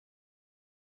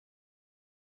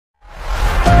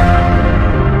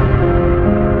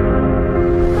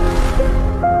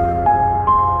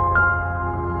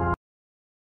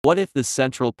What if the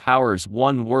Central Powers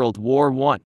won World War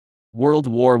I? World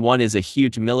War I is a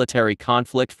huge military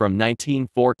conflict from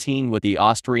 1914 with the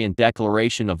Austrian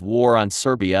declaration of war on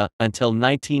Serbia until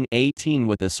 1918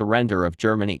 with the surrender of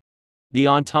Germany. The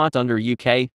Entente under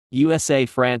UK, USA,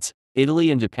 France,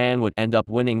 Italy and Japan would end up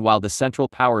winning while the Central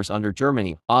Powers under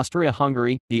Germany,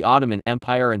 Austria-Hungary, the Ottoman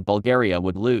Empire and Bulgaria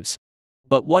would lose.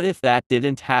 But what if that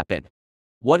didn't happen?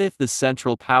 What if the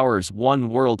Central Powers won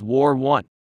World War I?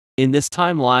 In this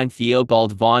timeline,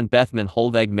 Theobald von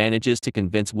Bethmann-Hollweg manages to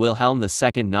convince Wilhelm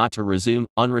II not to resume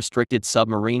unrestricted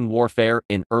submarine warfare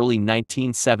in early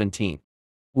 1917.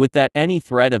 With that, any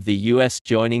threat of the US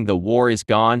joining the war is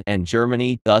gone and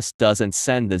Germany thus doesn't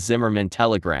send the Zimmermann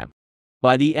telegram.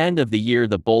 By the end of the year,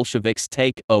 the Bolsheviks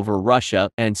take over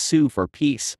Russia and sue for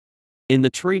peace. In the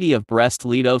Treaty of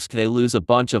Brest-Litovsk, they lose a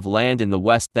bunch of land in the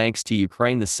west thanks to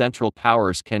Ukraine. The Central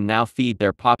Powers can now feed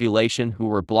their population who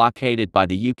were blockaded by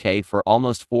the UK for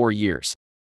almost 4 years.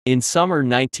 In summer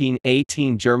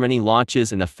 1918, Germany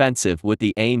launches an offensive with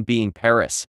the aim being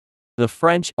Paris. The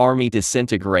French army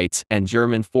disintegrates and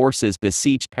German forces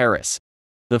besiege Paris.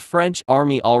 The French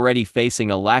army, already facing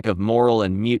a lack of morale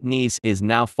and mutinies, is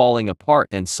now falling apart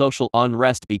and social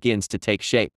unrest begins to take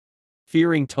shape.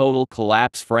 Fearing total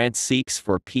collapse, France seeks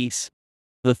for peace.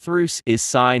 The truce is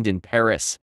signed in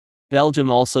Paris. Belgium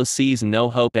also sees no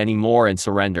hope anymore and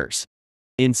surrenders.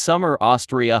 In summer,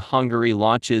 Austria-Hungary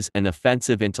launches an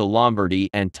offensive into Lombardy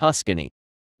and Tuscany.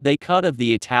 They cut off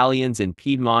the Italians in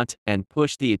Piedmont and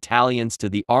push the Italians to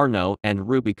the Arno and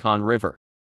Rubicon River.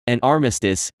 An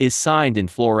armistice is signed in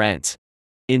Florence.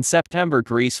 In September,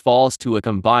 Greece falls to a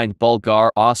combined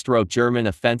Bulgar-Austro-German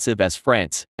offensive as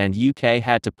France and UK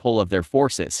had to pull off their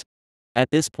forces.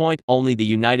 At this point, only the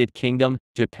United Kingdom,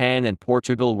 Japan and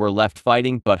Portugal were left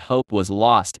fighting, but hope was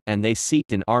lost and they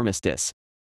sought an armistice.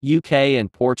 UK and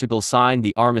Portugal signed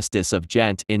the Armistice of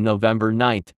Ghent in November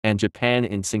 9 and Japan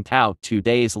in Tsingtao 2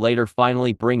 days later,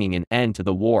 finally bringing an end to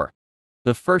the war.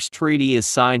 The first treaty is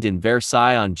signed in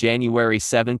Versailles on January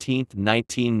 17,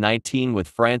 1919 with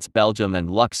France, Belgium and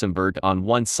Luxembourg on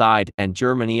one side and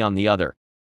Germany on the other.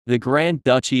 The Grand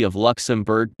Duchy of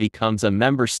Luxembourg becomes a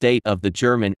member state of the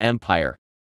German Empire.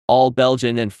 All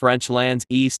Belgian and French lands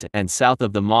east and south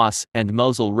of the Meuse and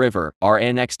Moselle River are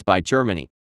annexed by Germany.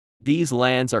 These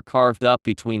lands are carved up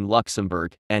between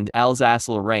Luxembourg and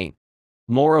Alsace-Lorraine.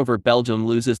 Moreover, Belgium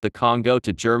loses the Congo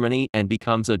to Germany and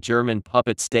becomes a German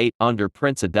puppet state under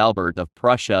Prince Adalbert of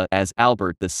Prussia as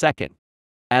Albert II.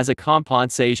 As a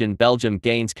compensation, Belgium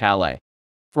gains Calais.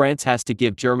 France has to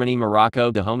give Germany Morocco,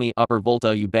 Dahomey, Upper Volta,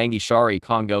 Ubangi, Shari,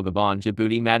 Congo, Gabon,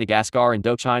 Djibouti, Madagascar,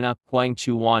 Indochina,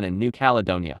 Kwangchuan and New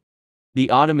Caledonia. The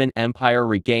Ottoman Empire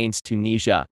regains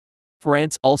Tunisia.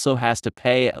 France also has to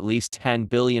pay at least 10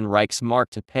 billion Reichsmark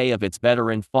to pay off its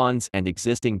veteran funds and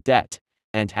existing debt,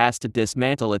 and has to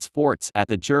dismantle its forts at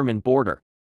the German border.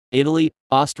 Italy,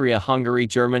 Austria-Hungary,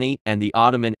 Germany, and the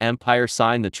Ottoman Empire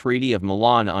sign the Treaty of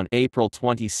Milan on April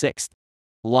 26.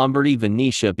 Lombardy,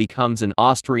 Venetia becomes an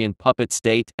Austrian puppet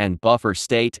state and buffer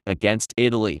state against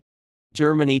Italy.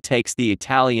 Germany takes the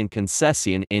Italian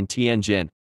concession in Tianjin.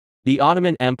 The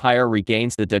Ottoman Empire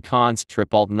regains the Decans,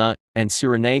 Tripolitania, and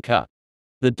Cyrenaica.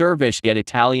 The Dervish get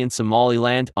Italian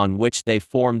Somaliland, on which they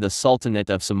form the Sultanate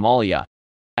of Somalia.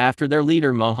 After their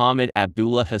leader Mohammed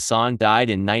Abdullah Hassan died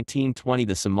in 1920,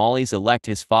 the Somalis elect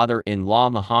his father-in-law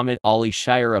Muhammad Ali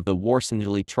Shire of the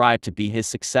Warsanjali tribe to be his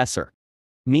successor.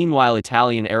 Meanwhile,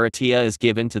 Italian Eritrea is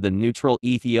given to the neutral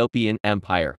Ethiopian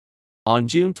Empire. On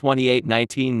June 28,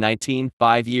 1919,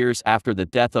 5 years after the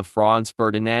death of Franz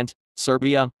Ferdinand,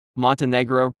 Serbia,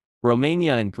 Montenegro,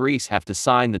 Romania and Greece have to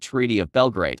sign the Treaty of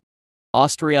Belgrade.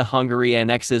 Austria-Hungary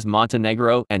annexes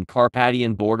Montenegro and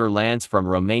Carpathian borderlands from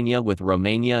Romania, with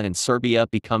Romania and Serbia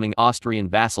becoming Austrian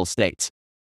vassal states.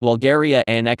 Bulgaria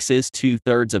annexes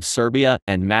 2/3 of Serbia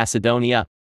and Macedonia.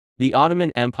 The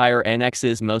Ottoman Empire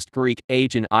annexes most Greek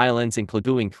Aegean islands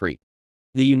including Crete.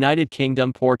 The United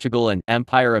Kingdom, Portugal and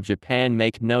Empire of Japan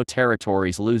make no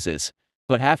territories loses,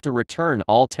 but have to return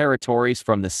all territories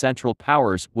from the Central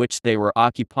Powers which they were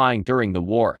occupying during the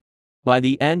war. By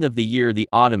the end of the year, the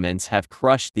Ottomans have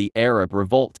crushed the Arab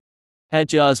revolt.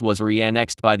 Hejaz was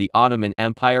re-annexed by the Ottoman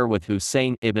Empire, with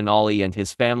Hussein ibn Ali and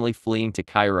his family fleeing to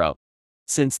Cairo.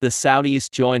 Since the Saudis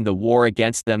joined the war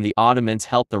against them, the Ottomans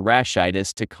helped the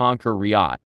Rashidists to conquer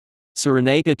Riyadh.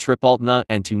 Cyrenaica, Tripolitania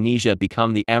and Tunisia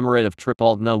become the Emirate of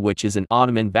Tripolitania, which is an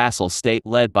Ottoman vassal state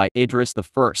led by Idris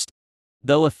I.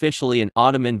 Though officially an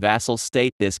Ottoman vassal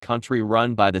state, this country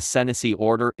run by the Senussi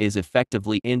order is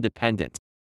effectively independent.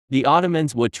 The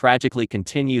Ottomans would tragically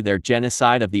continue their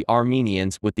genocide of the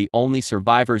Armenians, with the only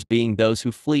survivors being those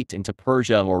who fled into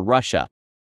Persia or Russia.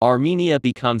 Armenia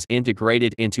becomes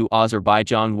integrated into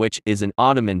Azerbaijan, which is an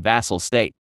Ottoman vassal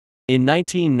state. In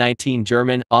 1919,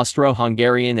 German,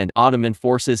 Austro-Hungarian and Ottoman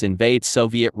forces invade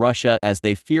Soviet Russia as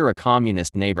they fear a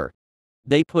communist neighbor.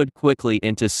 They put quickly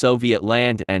into Soviet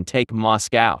land and take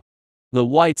Moscow. The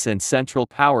Whites and Central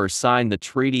Powers sign the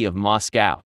Treaty of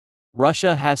Moscow.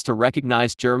 Russia has to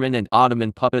recognize German and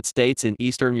Ottoman puppet states in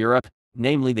Eastern Europe,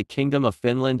 namely the Kingdom of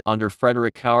Finland under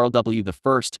Frederick Karl W.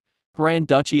 I, Grand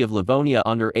Duchy of Livonia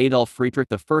under Adolf Friedrich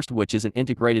I, which is an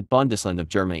integrated Bundesland of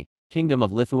Germany, Kingdom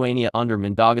of Lithuania under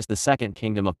Mindaugas II,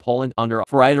 Kingdom of Poland under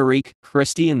Friedrich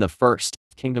Christian I,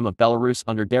 Kingdom of Belarus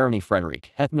under Dariny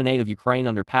Frederick, Hetmanate of Ukraine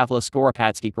under Pavlo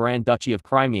Skoropadsky, Grand Duchy of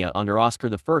Crimea under Oscar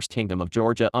I, Kingdom of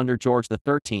Georgia under George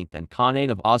XIII, and Khanate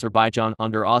of Azerbaijan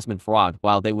under Osman Farad,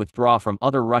 while they withdraw from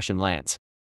other Russian lands.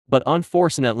 But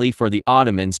unfortunately for the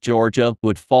Ottomans, Georgia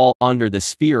would fall under the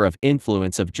sphere of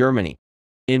influence of Germany.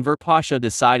 Enver Pasha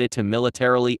decided to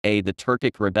militarily aid the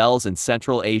Turkic rebels in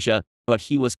Central Asia, but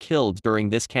he was killed during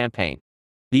this campaign.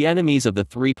 The enemies of the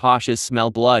three Pashas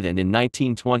smell blood, and in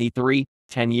 1923,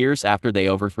 10 years after they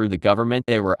overthrew the government,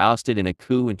 they were ousted in a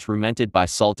coup instrumented by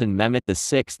Sultan Mehmet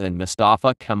VI and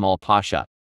Mustafa Kemal Pasha.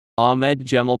 Ahmed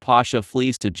Cemal Pasha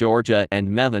flees to Georgia and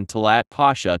Mehmet Talat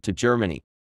Pasha to Germany.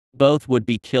 Both would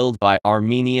be killed by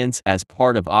Armenians as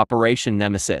part of Operation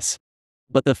Nemesis.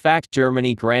 But the fact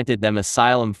Germany granted them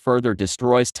asylum further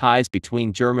destroys ties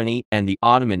between Germany and the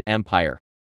Ottoman Empire.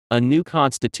 A new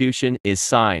constitution is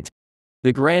signed.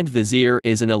 The Grand Vizier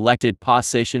is an elected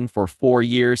position for 4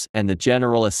 years, and the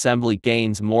General Assembly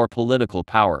gains more political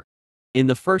power. In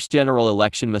the first general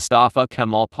election, Mustafa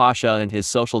Kemal Pasha and his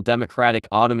Social Democratic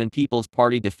Ottoman People's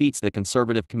Party defeats the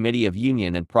Conservative Committee of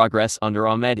Union and Progress under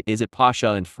Ahmed Izzet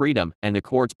Pasha and Freedom and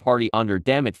Accords Party under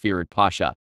Damat Firid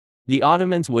Pasha. The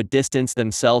Ottomans would distance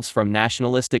themselves from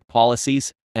nationalistic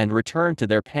policies and return to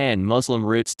their pan-Muslim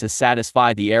roots to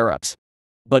satisfy the Arabs.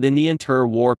 But in the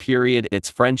interwar period,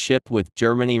 its friendship with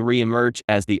Germany re-emerged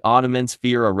as the Ottomans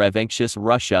fear a revanchist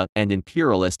Russia and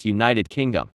imperialist United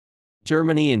Kingdom.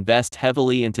 Germany invests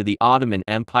heavily into the Ottoman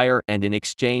Empire and in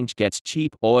exchange gets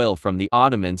cheap oil from the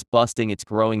Ottomans, boosting its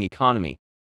growing economy.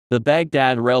 The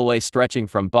Baghdad Railway stretching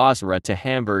from Basra to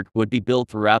Hamburg would be built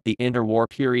throughout the interwar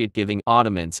period, giving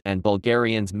Ottomans and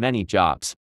Bulgarians many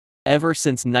jobs. Ever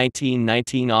since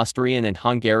 1919, Austrian and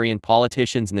Hungarian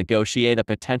politicians negotiate a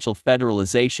potential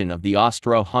federalization of the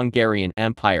Austro-Hungarian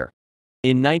Empire.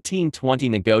 In 1920,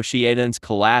 negotiations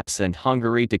collapse and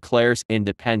Hungary declares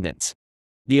independence.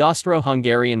 The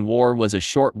Austro-Hungarian War was a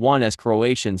short one as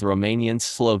Croatians, Romanians,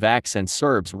 Slovaks and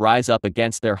Serbs rise up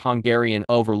against their Hungarian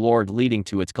overlord, leading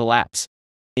to its collapse.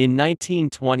 In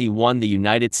 1921, the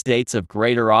United States of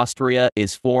Greater Austria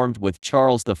is formed, with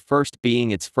Charles I being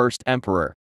its first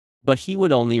emperor. But he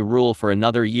would only rule for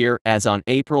another year, as on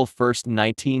April 1,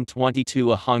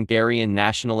 1922, a Hungarian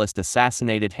nationalist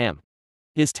assassinated him.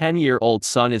 His 10-year-old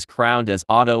son is crowned as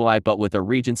Otto I, but with a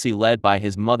regency led by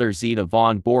his mother Zita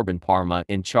von Bourbon-Parma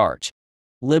in charge.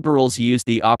 Liberals use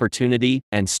the opportunity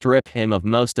and strip him of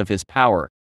most of his power.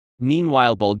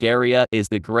 Meanwhile, Bulgaria is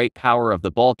the great power of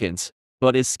the Balkans,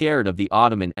 but is scared of the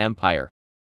Ottoman Empire.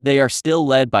 They are still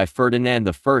led by Ferdinand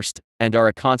I, and are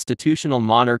a constitutional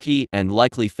monarchy and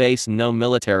likely face no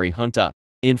military junta.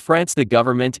 In France, the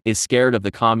government is scared of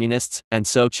the communists, and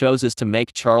so chooses to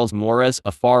make Charles Maurras,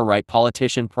 a far-right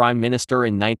politician, prime minister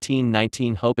in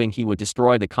 1919, hoping he would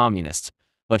destroy the communists.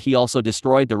 But he also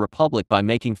destroyed the republic by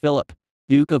making Philip,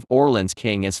 Duke of Orleans,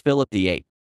 king as Philip VIII.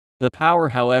 The power,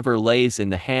 however, lays in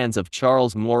the hands of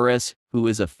Charles Maurras, who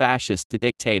is a fascist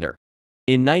dictator.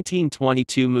 In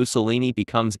 1922, Mussolini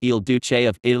becomes Il Duce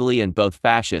of Italy, and both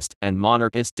fascist and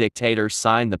monarchist dictators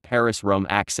sign the Paris-Rome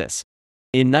Axis.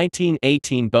 In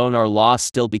 1918, Bonar Law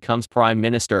still becomes prime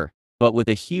minister, but with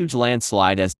a huge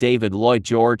landslide, as David Lloyd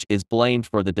George is blamed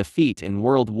for the defeat in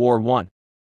World War I.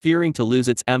 Fearing to lose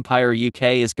its empire, UK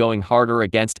is going harder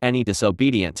against any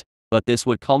disobedient, but this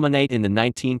would culminate in the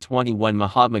 1920 when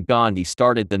Mahatma Gandhi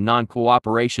started the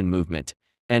non-cooperation movement,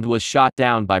 and was shot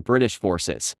down by British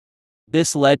forces.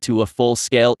 This led to a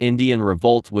full-scale Indian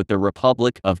revolt, with the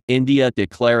Republic of India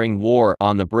declaring war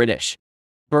on the British.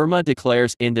 Burma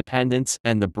declares independence,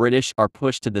 and the British are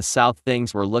pushed to the south.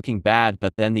 Things were looking bad,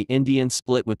 but then the Indians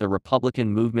split, with the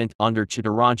Republican movement under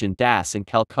Chittaranjan Das in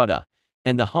Calcutta,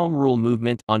 and the Home Rule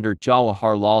movement under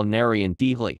Jawaharlal Nehru in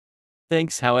Delhi.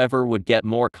 Things, however, would get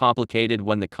more complicated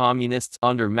when the communists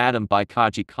under Madam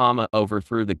Bhikaji Cama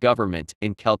overthrew the government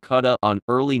in Calcutta on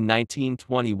early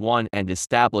 1921 and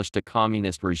established a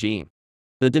communist regime.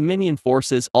 The Dominion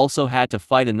forces also had to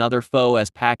fight another foe as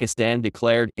Pakistan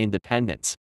declared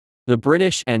independence. The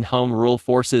British and Home Rule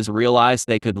forces realized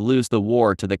they could lose the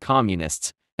war to the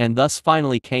communists, and thus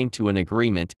finally came to an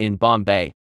agreement in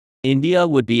Bombay. India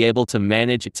would be able to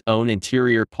manage its own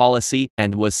interior policy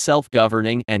and was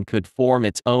self-governing and could form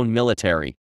its own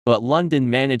military, but London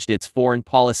managed its foreign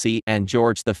policy and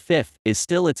George V is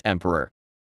still its emperor.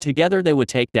 Together they would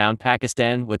take down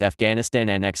Pakistan with Afghanistan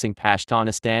annexing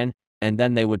Pashtunistan, and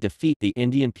then they would defeat the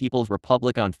Indian People's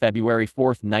Republic on February 4,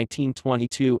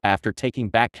 1922 after taking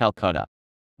back Calcutta.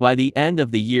 By the end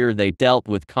of the year they dealt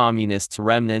with communists'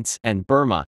 remnants and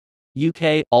Burma.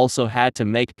 UK also had to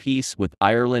make peace with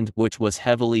Ireland, which was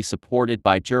heavily supported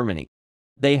by Germany.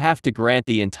 They have to grant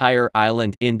the entire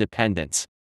island independence.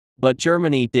 But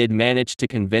Germany did manage to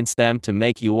convince them to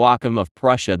make Joachim of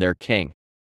Prussia their king.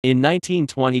 In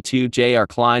 1922 J.R.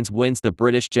 Kleins wins the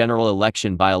British general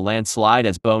election by a landslide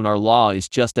as Bonar Law is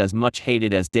just as much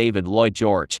hated as David Lloyd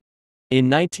George. In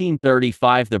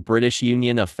 1935 the British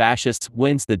Union of Fascists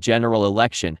wins the general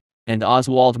election, and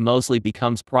Oswald Mosley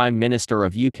becomes Prime Minister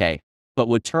of UK, but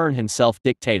would turn himself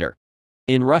dictator.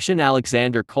 In Russian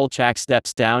Alexander Kolchak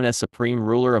steps down as supreme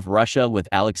ruler of Russia with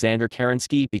Alexander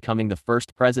Kerensky becoming the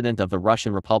first president of the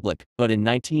Russian Republic, but in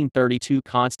 1932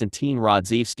 Konstantin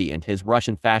Radzievsky and his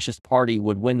Russian Fascist Party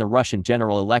would win the Russian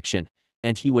general election,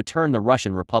 and he would turn the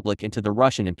Russian Republic into the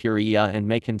Russian Imperia and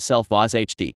make himself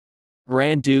Vazhd.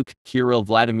 Grand Duke Kirill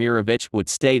Vladimirovich would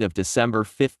state of December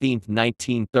 15,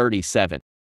 1937.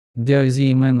 There is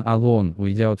a man alone,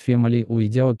 without family,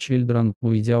 without children,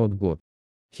 without God.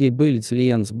 He builds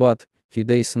lands but he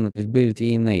doesn't build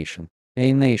a nation.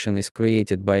 A nation is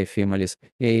created by families,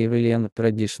 a religion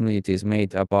tradition it is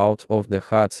made up out of the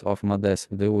hearts of mothers,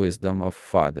 the wisdom of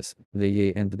fathers,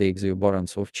 the and the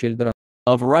exuberance of children.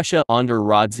 Of Russia under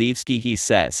Radzievsky he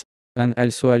says, And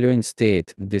also alone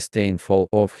state, disdainful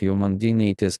of human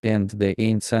dignities and the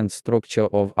ancient structure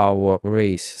of our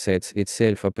race sets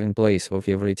itself up in place of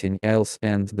everything else,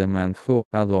 and the man who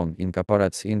alone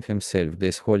incorporates in himself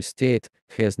this whole state,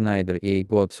 has neither a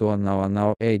god to honor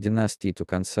nor a dynasty to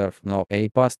conserve nor a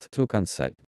past to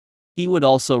consult. He would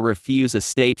also refuse a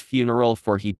state funeral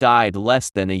for he died less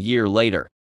than a year later.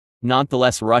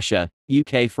 Nonetheless Russia,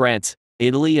 UK, France,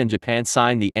 Italy and Japan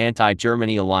signed the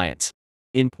anti-Germany alliance.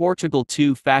 In Portugal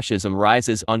too fascism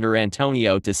rises under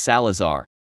Antonio de Salazar.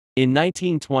 In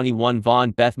 1921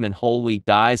 von Bethmann Hollweg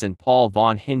dies and Paul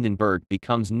von Hindenburg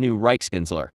becomes new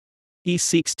Reichskanzler. He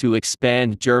seeks to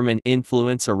expand German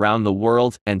influence around the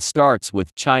world and starts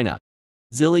with China.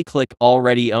 Zili clique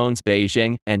already owns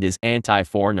Beijing and is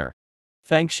anti-foreigner.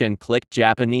 Fengshan clique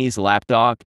Japanese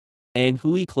lapdog. And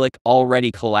Hui clique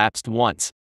already collapsed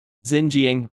once.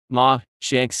 Xinjiang, Ma,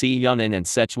 Shaanxi Yunnan and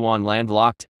Sichuan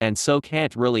landlocked, and so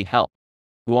can't really help.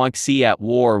 Guangxi at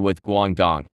war with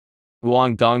Guangdong.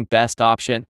 Guangdong best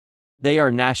option? They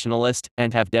are nationalist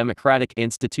and have democratic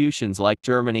institutions like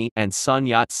Germany, and Sun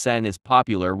Yat-sen is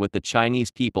popular with the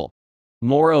Chinese people.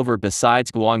 Moreover,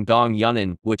 besides Guangdong,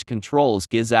 Yunnan, which controls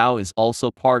Guizhou, is also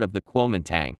part of the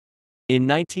Kuomintang. In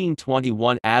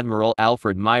 1921 Admiral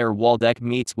Alfred Meyer Waldeck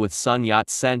meets with Sun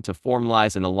Yat-sen to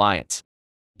formalize an alliance.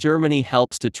 Germany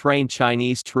helps to train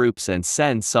Chinese troops and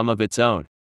sends some of its own.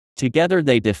 Together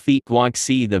they defeat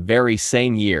Guangxi the very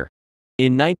same year.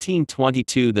 In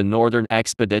 1922 the Northern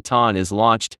Expedition is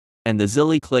launched, and the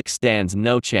Zili clique stands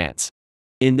no chance.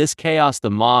 In this chaos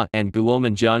the Ma and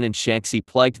Guominjun and Shaanxi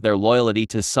pledged their loyalty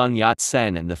to Sun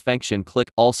Yat-sen, and the Fengshan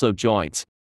clique also joins.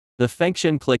 The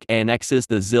Fengshan clique annexes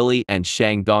the Zili and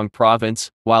Shandong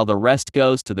province, while the rest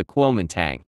goes to the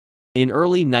Kuomintang. In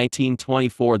early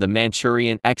 1924 the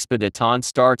Manchurian expedition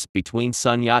starts between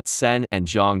Sun Yat-sen and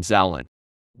Zhang Zuolin.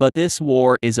 But this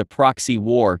war is a proxy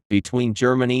war between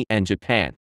Germany and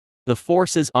Japan. The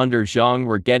forces under Zhang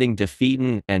were getting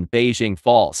defeated and Beijing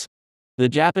falls. The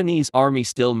Japanese army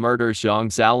still murders Zhang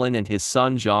Zuolin and his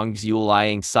son Zhang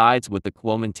Zuoliang, sides with the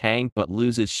Kuomintang but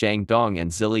loses Shandong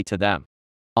and Zili to them.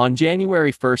 On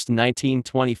January 1,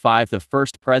 1925 the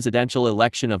first presidential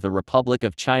election of the Republic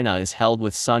of China is held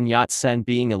with Sun Yat-sen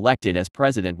being elected as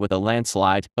president with a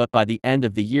landslide, but by the end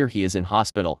of the year he is in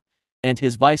hospital, and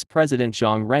his vice president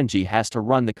Zhang Renji has to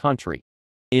run the country.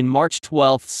 In March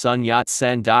 12 Sun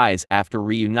Yat-sen dies after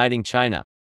reuniting China.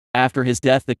 After his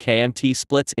death the KMT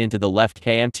splits into the left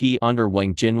KMT under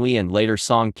Wang Jinhui and later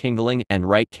Song Qingling, and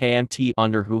right KMT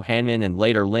under Hu Hanmin and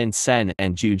later Lin Sen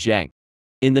and Zhu Zheng.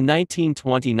 In the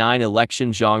 1929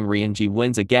 election Zhang Renji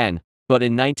wins again, but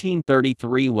in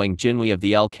 1933 Wang Jinhui of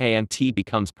the LKMT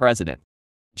becomes president.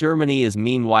 Germany is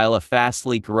meanwhile a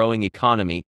fastly growing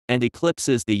economy, and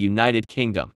eclipses the United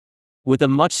Kingdom. With a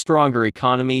much stronger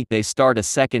economy they start a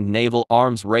second naval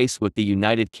arms race with the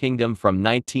United Kingdom from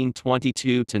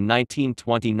 1922 to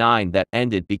 1929 that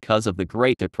ended because of the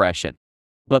Great Depression.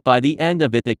 But by the end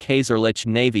of it, the Kaiserliche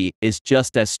Navy is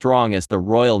just as strong as the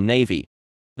Royal Navy.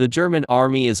 The German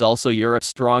army is also Europe's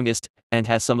strongest, and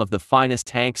has some of the finest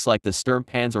tanks like the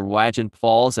Sturmpanzerwagen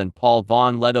Pfalz, and Paul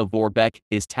von Lettow-Vorbeck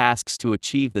is tasked to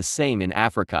achieve the same in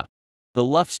Africa. The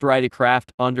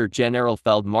Luftstreitkräfte under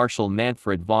Generalfeldmarschall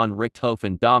Manfred von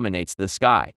Richthofen dominates the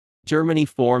sky. Germany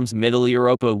forms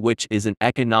Mitteleuropa, which is an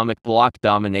economic bloc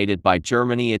dominated by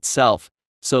Germany itself,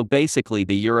 so basically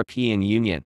the European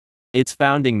Union. Its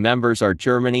founding members are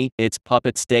Germany, its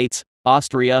puppet states,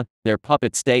 Austria, their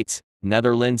puppet states,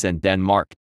 Netherlands and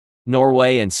Denmark.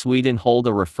 Norway and Sweden hold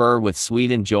a refer, with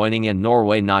Sweden joining and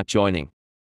Norway not joining.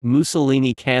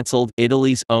 Mussolini cancelled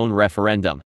Italy's own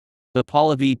referendum. The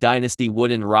Pahlavi dynasty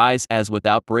wouldn't rise, as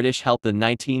without British help the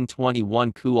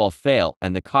 1921 coup will fail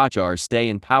and the Qajars stay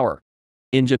in power.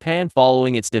 In Japan,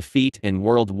 following its defeat in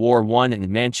World War I and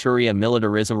Manchuria,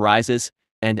 militarism rises,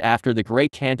 and after the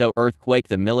Great Kanto earthquake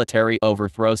the military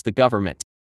overthrows the government.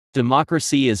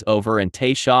 Democracy is over and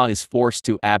Taisha is forced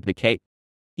to abdicate.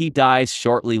 He dies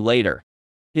shortly later.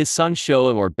 His son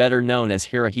Showa, or better known as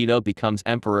Hirohito, becomes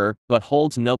emperor, but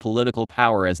holds no political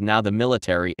power as now the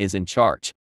military is in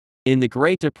charge. In the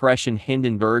Great Depression,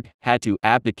 Hindenburg had to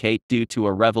abdicate due to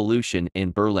a revolution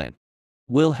in Berlin.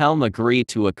 Wilhelm agreed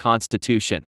to a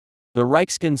constitution. The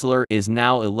Reichskanzler is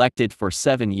now elected for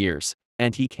 7 years,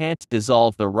 and he can't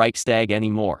dissolve the Reichstag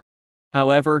anymore.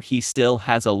 However, he still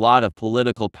has a lot of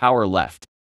political power left.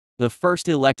 The first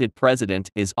elected president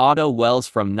is Otto Wels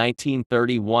from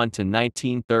 1931 to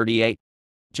 1938.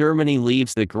 Germany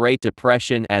leaves the Great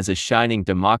Depression as a shining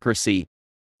democracy.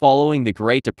 Following the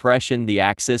Great Depression, the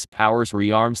Axis powers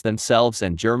rearms themselves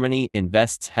and Germany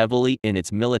invests heavily in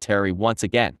its military once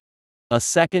again. A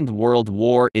Second World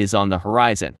War is on the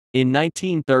horizon. In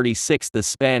 1936, the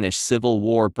Spanish Civil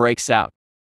War breaks out.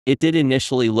 It did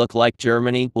initially look like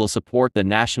Germany will support the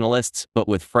nationalists, but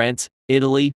with France,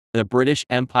 Italy, the British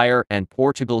Empire and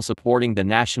Portugal supporting the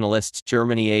nationalists,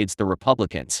 Germany aids the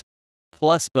Republicans.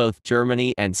 Plus, both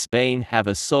Germany and Spain have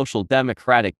a social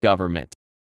democratic government.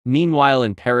 Meanwhile,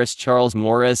 in Paris, Charles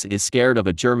Maurras is scared of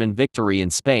a German victory in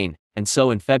Spain, and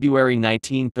so in February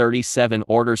 1937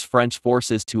 orders French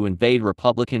forces to invade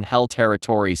Republican-held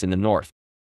territories in the north.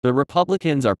 The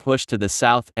Republicans are pushed to the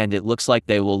south and it looks like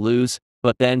they will lose,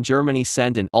 but then Germany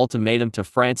sent an ultimatum to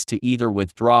France to either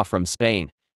withdraw from Spain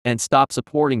and stop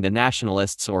supporting the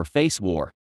nationalists or face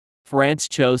war. France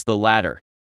chose the latter.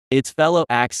 Its fellow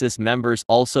Axis members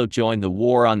also joined the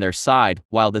war on their side,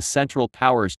 while the Central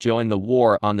Powers joined the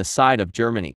war on the side of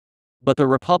Germany. But the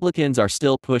Republicans are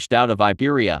still pushed out of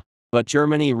Iberia, but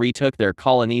Germany retook their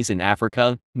colonies in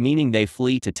Africa, meaning they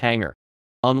flee to Tanger.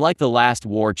 Unlike the last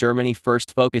war, Germany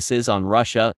first focuses on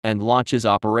Russia and launches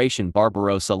Operation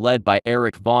Barbarossa led by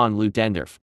Erich von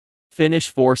Ludendorff. Finnish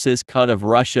forces cut off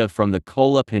Russia from the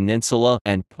Kola Peninsula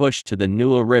and pushed to the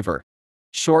Newa River.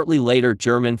 Shortly later,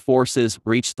 German forces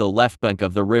reached the left bank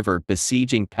of the river,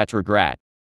 besieging Petrograd.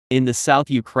 In the south,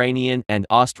 Ukrainian and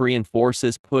Austrian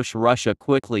forces push Russia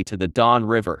quickly to the Don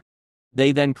River.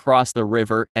 They then cross the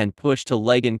river and push to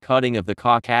Lagan, cutting of the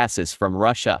Caucasus from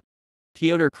Russia.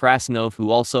 Pyotr Krasnov, who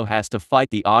also has to fight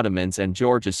the Ottomans, and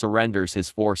Georgia surrenders his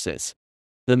forces.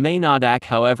 The main attack,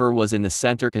 however, was in the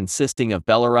center, consisting of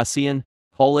Belarusian,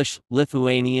 Polish,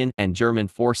 Lithuanian, and German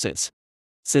forces.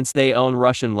 Since they own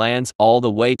Russian lands all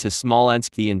the way to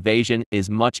Smolensk, the invasion is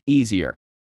much easier.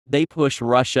 They push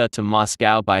Russia to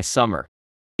Moscow by summer.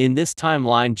 In this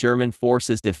timeline, German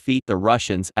forces defeat the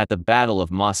Russians at the Battle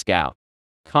of Moscow.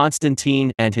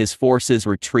 Constantine and his forces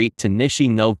retreat to Nizhny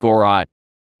Novgorod.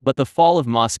 But the fall of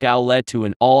Moscow led to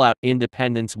an all-out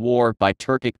independence war by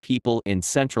Turkic people in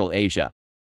Central Asia.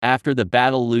 After the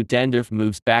battle, Ludendorff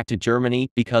moves back to Germany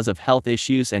because of health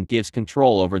issues and gives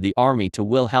control over the army to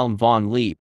Wilhelm von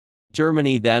Lieb.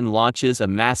 Germany then launches a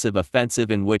massive offensive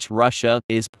in which Russia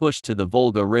is pushed to the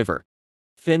Volga River.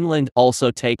 Finland also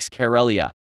takes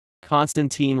Karelia.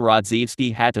 Konstantin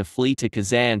Radzievsky had to flee to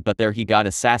Kazan, but there he got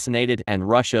assassinated, and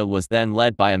Russia was then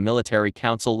led by a military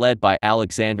council led by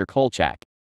Alexander Kolchak.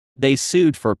 They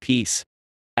sued for peace.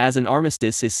 As an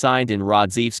armistice is signed in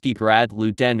Radzievsky Grad,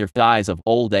 Ludendorff dies of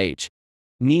old age.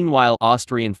 Meanwhile,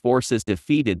 Austrian forces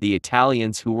defeated the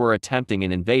Italians who were attempting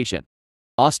an invasion.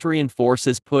 Austrian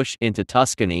forces push into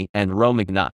Tuscany and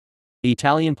Romagna.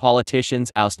 Italian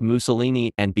politicians oust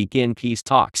Mussolini and begin peace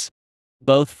talks.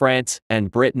 Both France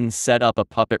and Britain set up a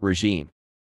puppet regime.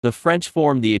 The French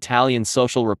form the Italian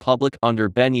Social Republic under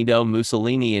Benito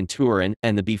Mussolini in Turin,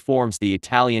 and the B forms the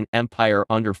Italian Empire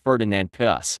under Ferdinand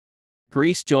Pius.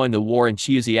 Greece joined the war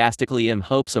enthusiastically in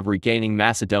hopes of regaining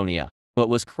Macedonia, but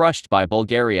was crushed by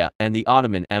Bulgaria and the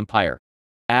Ottoman Empire.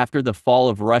 After the fall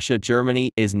of Russia,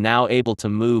 Germany is now able to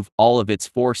move all of its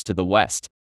force to the west.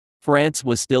 France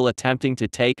was still attempting to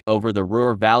take over the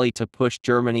Ruhr Valley to push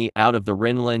Germany out of the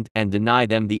Rhineland and deny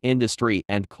them the industry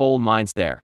and coal mines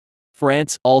there.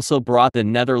 France also brought the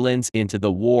Netherlands into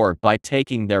the war by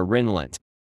taking their Rhineland.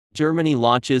 Germany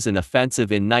launches an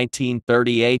offensive in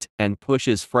 1938 and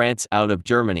pushes France out of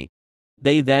Germany.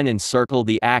 They then encircle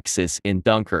the Axis in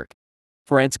Dunkirk.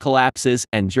 France collapses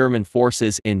and German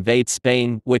forces invade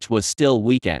Spain, which was still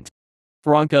weakened.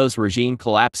 Franco's regime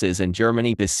collapses and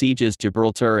Germany besieges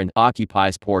Gibraltar and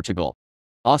occupies Portugal.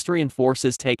 Austrian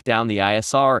forces take down the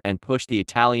ISR and push the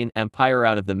Italian Empire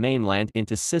out of the mainland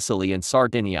into Sicily and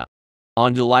Sardinia.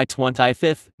 On July 25,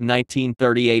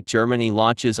 1938, Germany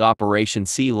launches Operation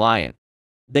Sea Lion.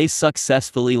 They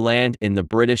successfully land in the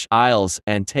British Isles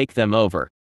and take them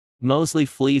over. Mosley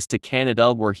flees to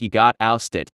Canada where he got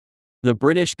ousted. The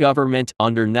British government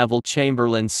under Neville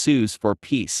Chamberlain sues for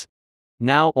peace.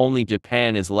 Now only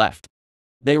Japan is left.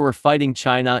 They were fighting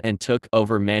China and took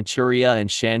over Manchuria and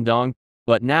Shandong,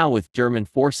 but now with German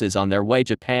forces on their way,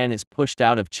 Japan is pushed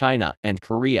out of China and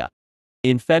Korea.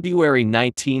 In February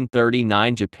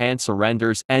 1939, Japan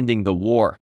surrenders, ending the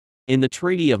war. In the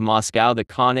Treaty of Moscow, the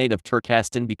Khanate of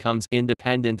Turkestan becomes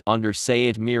independent under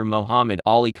Sayyid Mir Muhammad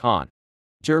Ali Khan.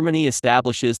 Germany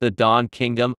establishes the Don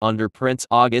Kingdom under Prince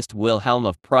August Wilhelm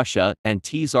of Prussia and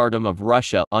Tsardom of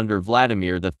Russia under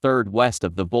Vladimir III west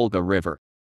of the Volga River.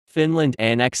 Finland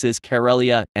annexes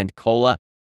Karelia and Kola.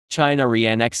 China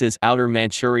re-annexes Outer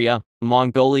Manchuria,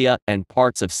 Mongolia, and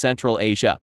parts of Central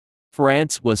Asia.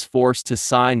 France was forced to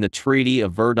sign the Treaty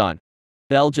of Verdun.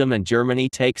 Belgium and Germany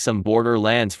take some border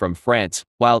lands from France,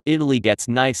 while Italy gets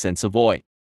Nice and Savoy.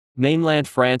 Mainland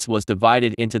France was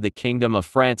divided into the Kingdom of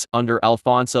France under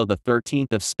Alfonso XIII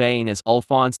of Spain as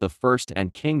Alphonse I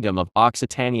and Kingdom of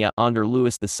Occitania under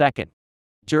Louis II.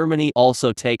 Germany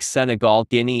also takes Senegal,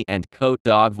 Guinea, and Côte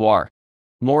d'Ivoire.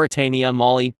 Mauritania,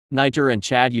 Mali, Niger and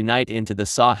Chad unite into the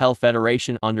Sahel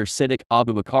Federation under Siddiq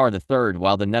Abubakar III,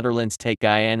 while the Netherlands take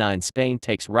Guyana and Spain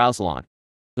takes Roussillon.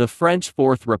 The French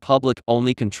Fourth Republic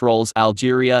only controls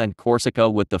Algeria and Corsica,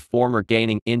 with the former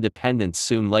gaining independence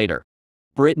soon later.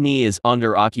 Brittany is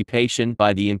under occupation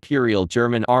by the Imperial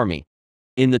German Army.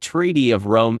 In the Treaty of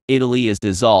Rome, Italy is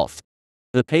dissolved.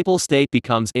 The Papal State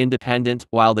becomes independent,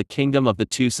 while the Kingdom of the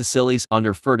Two Sicilies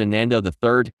under Ferdinando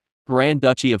III, Grand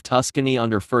Duchy of Tuscany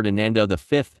under Ferdinando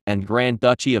V, and Grand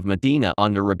Duchy of Modena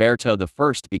under Roberto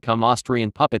I become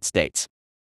Austrian puppet states.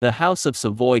 The House of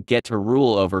Savoy get to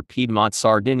rule over Piedmont,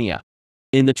 Sardinia.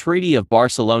 In the Treaty of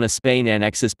Barcelona, Spain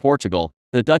annexes Portugal,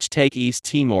 the Dutch take East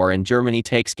Timor, and Germany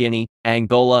takes Guinea,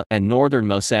 Angola, and northern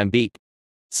Mozambique.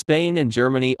 Spain and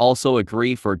Germany also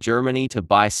agree for Germany to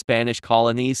buy Spanish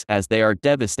colonies as they are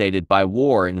devastated by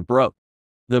war and broke.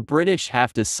 The British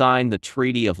have to sign the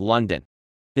Treaty of London.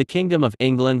 The Kingdom of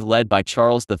England led by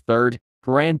Charles III,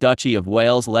 Grand Duchy of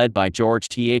Wales led by George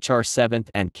VII,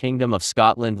 and Kingdom of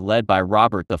Scotland led by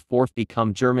Robert IV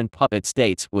become German puppet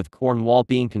states, with Cornwall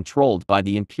being controlled by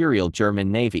the Imperial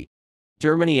German Navy.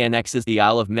 Germany annexes the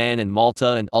Isle of Man and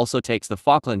Malta and also takes the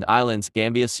Falkland Islands,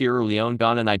 Gambia, Sierra Leone,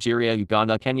 Ghana, Nigeria,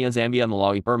 Uganda, Kenya, Zambia,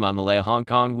 Malawi, Burma, Malaya, Hong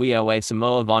Kong, Niue,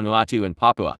 Samoa, Vanuatu, and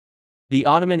Papua. The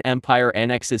Ottoman Empire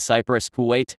annexes Cyprus,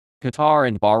 Kuwait, Qatar,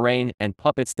 and Bahrain, and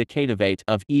puppets the Khedivate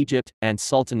of Egypt and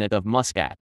Sultanate of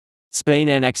Muscat. Spain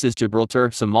annexes Gibraltar,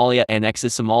 Somalia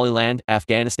annexes Somaliland,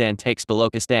 Afghanistan takes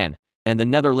Balochistan, and the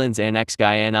Netherlands annex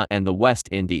Guyana and the West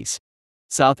Indies.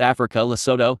 South Africa,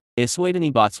 Lesotho,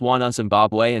 Eswatini, Botswana,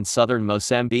 Zimbabwe, and southern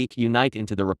Mozambique unite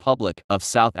into the Republic of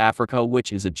South Africa,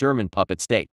 which is a German puppet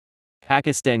state.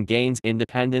 Pakistan gains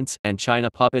independence and China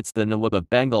puppets the Nawab of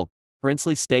Bengal,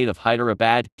 princely state of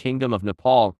Hyderabad, Kingdom of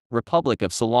Nepal, Republic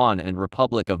of Ceylon, and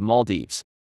Republic of Maldives.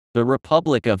 The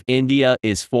Republic of India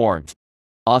is formed.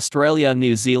 Australia,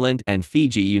 New Zealand, and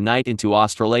Fiji unite into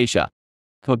Australasia.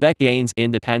 Quebec gains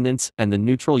independence, and the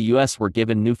neutral U.S. were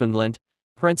given Newfoundland,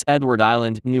 Prince Edward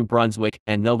Island, New Brunswick,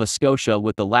 and Nova Scotia,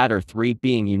 with the latter three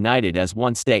being united as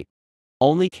one state.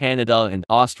 Only Canada and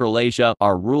Australasia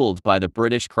are ruled by the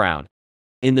British Crown.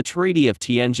 In the Treaty of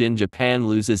Tianjin, Japan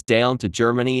loses Daejeon to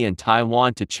Germany and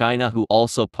Taiwan to China, who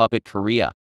also puppet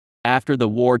Korea. After the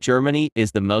war, Germany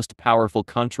is the most powerful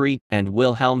country, and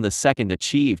Wilhelm II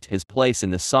achieved his place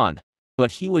in the sun,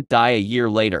 but he would die a year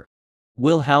later.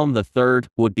 Wilhelm III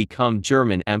would become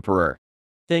German emperor.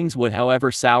 Things would,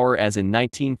 however, sour as in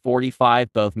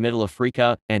 1945 both Middle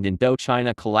Africa and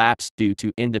Indochina collapsed due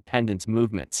to independence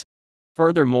movements.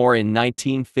 Furthermore, in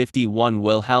 1951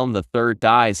 Wilhelm III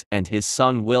dies and his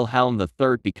son Wilhelm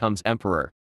III becomes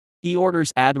emperor. He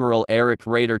orders Admiral Erich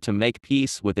Raeder to make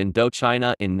peace with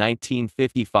Indochina in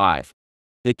 1955.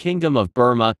 The Kingdom of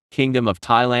Burma, Kingdom of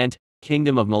Thailand,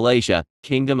 Kingdom of Malaysia,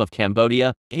 Kingdom of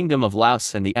Cambodia, Kingdom of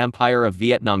Laos and the Empire of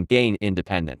Vietnam gain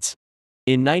independence.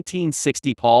 In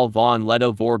 1960 Paul von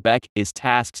Lettow-Vorbeck is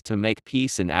tasked to make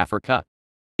peace in Africa.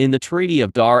 In the Treaty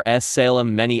of Dar es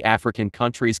Salaam many African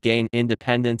countries gain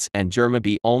independence and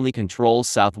Germany only controls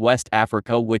Southwest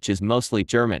Africa which is mostly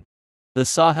German. The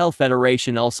Sahel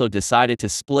Federation also decided to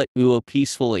split UO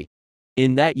peacefully.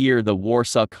 In that year the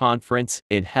Warsaw Conference,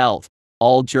 it held,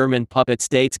 all German puppet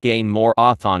states gain more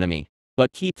autonomy,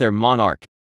 but keep their monarch.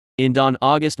 In Don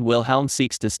August Wilhelm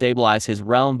seeks to stabilize his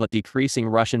realm but decreasing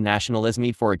Russian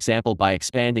nationalism for example by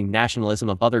expanding nationalism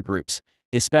of other groups,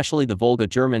 especially the Volga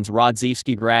Germans.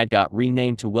 Radzievsky Grad got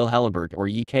renamed to Wilhelmsburg or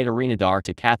Yekaterinodar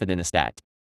to Katharinstat.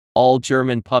 All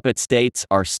German puppet states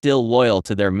are still loyal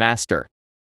to their master.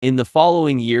 In the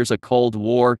following years a Cold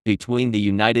War between the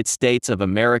United States of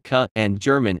America and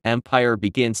German Empire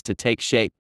begins to take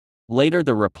shape. Later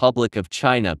the Republic of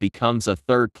China becomes a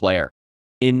third player.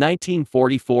 In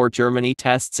 1944 Germany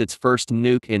tests its first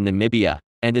nuke in Namibia,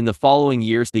 and in the following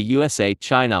years the USA,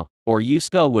 China, or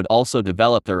USCO would also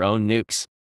develop their own nukes.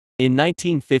 In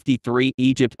 1953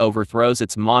 Egypt overthrows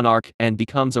its monarch and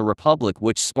becomes a republic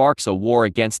which sparks a war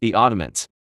against the Ottomans.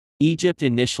 Egypt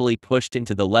initially pushed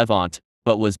into the Levant,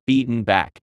 but was beaten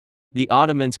back. The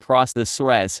Ottomans crossed the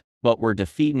Suez, but were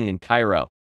defeated in Cairo.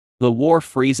 The war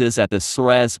freezes at the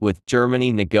Suez with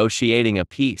Germany negotiating a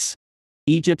peace.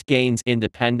 Egypt gains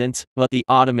independence, but the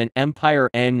Ottoman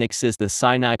Empire annexes the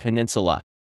Sinai Peninsula.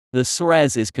 The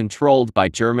Suez is controlled by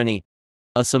Germany.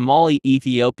 A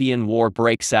Somali-Ethiopian war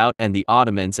breaks out and the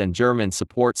Ottomans and Germans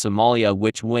support Somalia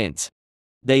which wins.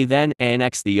 They then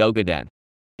annex the Ogaden.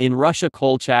 In Russia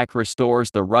Kolchak restores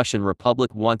the Russian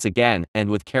Republic once again and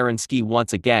with Kerensky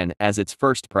once again as its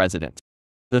first president.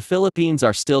 The Philippines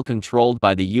are still controlled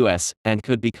by the US and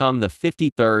could become the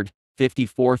 53rd,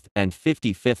 54th and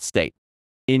 55th state.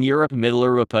 In Europe Middle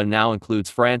Europe now includes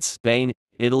France, Spain,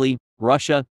 Italy,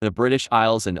 Russia, the British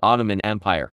Isles and Ottoman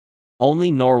Empire. Only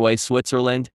Norway,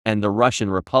 Switzerland, and the Russian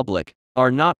Republic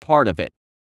are not part of it.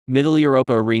 Middle Europe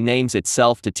renames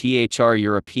itself to THR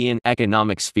European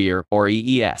Economic Sphere or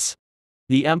EES.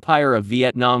 The Empire of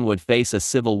Vietnam would face a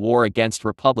civil war against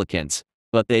republicans,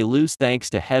 but they lose thanks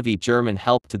to heavy German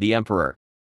help to the emperor.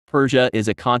 Persia is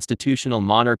a constitutional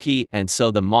monarchy and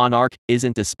so the monarch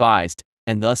isn't despised,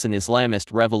 and thus an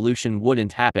Islamist revolution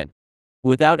wouldn't happen.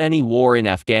 Without any war in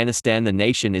Afghanistan the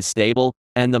nation is stable,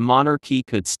 and the monarchy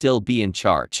could still be in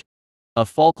charge. A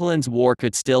Falklands War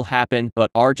could still happen but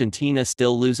Argentina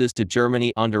still loses to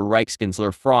Germany under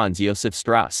Reichskanzler Franz Josef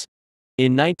Strauss.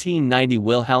 In 1990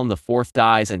 Wilhelm IV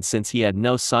dies and since he had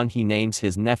no son he names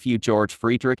his nephew George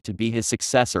Friedrich to be his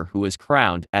successor who is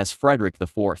crowned as Frederick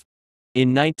IV.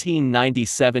 In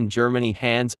 1997 Germany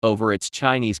hands over its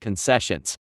Chinese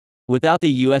concessions. Without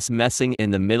the US messing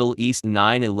in the Middle East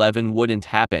 9/11 wouldn't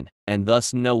happen, and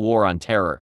thus no war on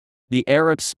terror. The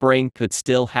Arab Spring could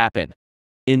still happen.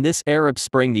 In this Arab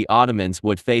Spring the Ottomans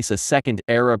would face a second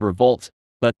Arab revolt,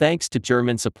 but thanks to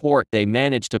German support they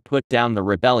managed to put down the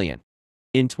rebellion.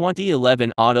 In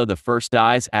 2011 Otto I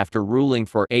dies after ruling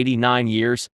for 89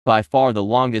 years, by far the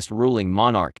longest ruling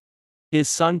monarch. His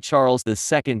son Charles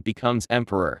II becomes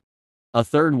emperor. A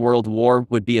third world war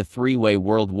would be a three-way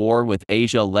world war with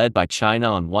Asia led by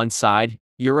China on one side,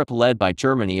 Europe led by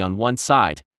Germany on one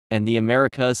side, and the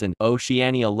Americas and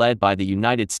Oceania led by the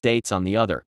United States on the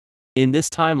other. In this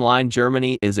timeline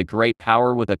Germany is a great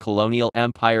power with a colonial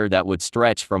empire that would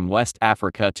stretch from West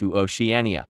Africa to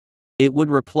Oceania. It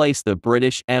would replace the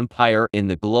British Empire in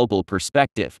the global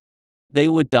perspective. They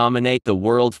would dominate the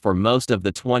world for most of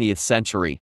the 20th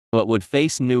century, but would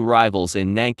face new rivals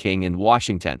in Nanking and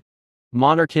Washington.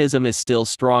 Monarchism is still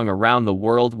strong around the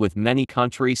world with many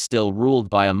countries still ruled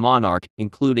by a monarch,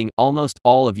 including almost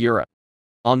all of Europe.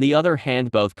 On the other hand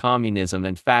both communism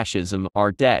and fascism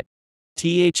are dead.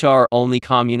 Only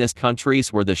communist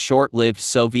countries were the short-lived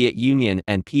Soviet Union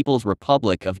and People's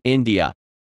Republic of India.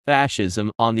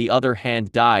 Fascism, on the other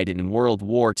hand, died in World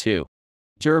War II.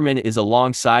 German is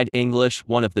alongside English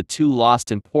one of the two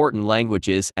lost important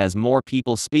languages as more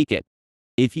people speak it.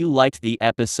 If you liked the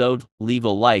episode, leave a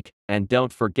like, and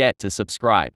don't forget to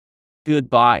subscribe.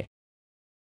 Goodbye.